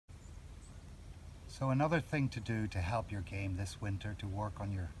So another thing to do to help your game this winter, to work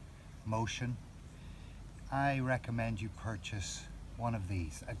on your motion, I recommend you purchase one of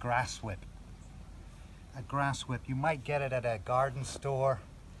these, a grass whip. A grass whip, you might get it at a garden store,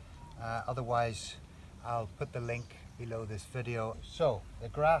 otherwise I'll put the link below this video. So the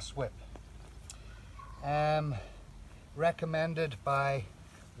grass whip, recommended by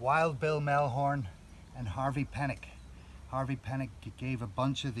Wild Bill Melhorn and Harvey Pennick. Harvey Pennick gave a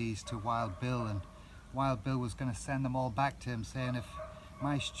bunch of these to Wild Bill, and Wild Bill was going to send them all back to him, saying, if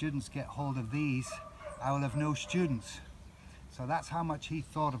my students get hold of these, I will have no students. So that's how much he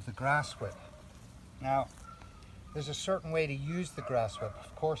thought of the grass whip. Now, there's a certain way to use the grass whip.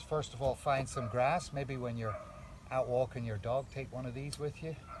 Of course, first of all, find some grass. Maybe when you're out walking your dog, take one of these with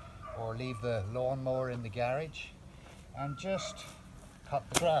you, or leave the lawnmower in the garage and just cut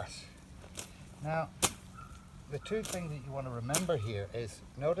the grass. Now, the two things that you want to remember here is,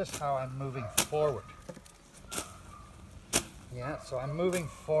 notice how I'm moving forward. Yeah, so I'm moving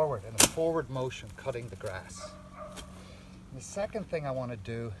forward in a forward motion, cutting the grass. And the second thing I want to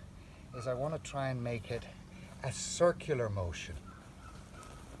do is I want to try and make it a circular motion.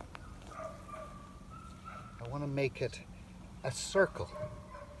 I want to make it a circle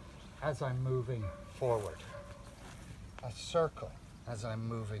as I'm moving forward. A circle as I'm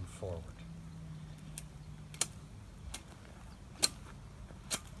moving forward.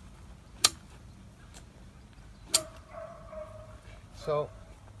 So,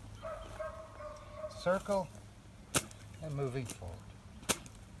 circle and moving forward.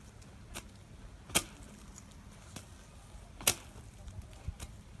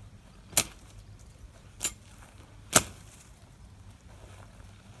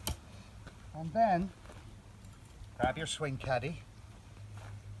 And then grab your swing caddy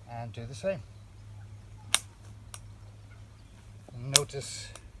and do the same. And notice,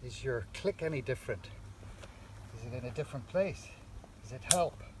 is your click any different? Is it in a different place? Does it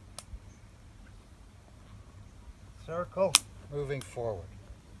help? Circle, moving forward.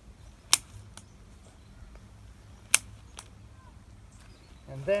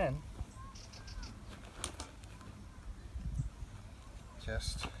 And then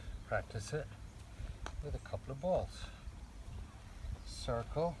just practice it with a couple of balls.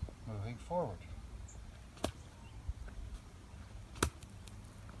 Circle, moving forward.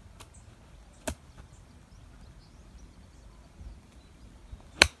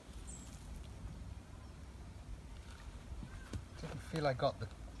 Didn't feel I got the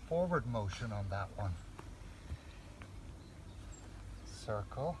forward motion on that one.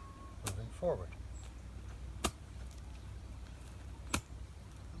 Circle, moving forward.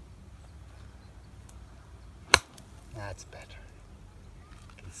 That's better.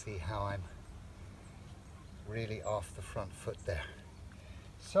 You can see how I'm really off the front foot there.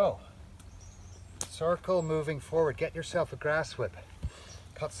 So, circle, moving forward. Get yourself a grass whip.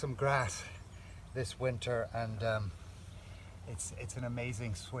 Cut some grass this winter, and it's an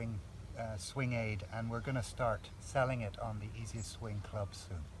amazing swing aid, and we're going to start selling it on the Easiest Swing Club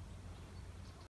soon.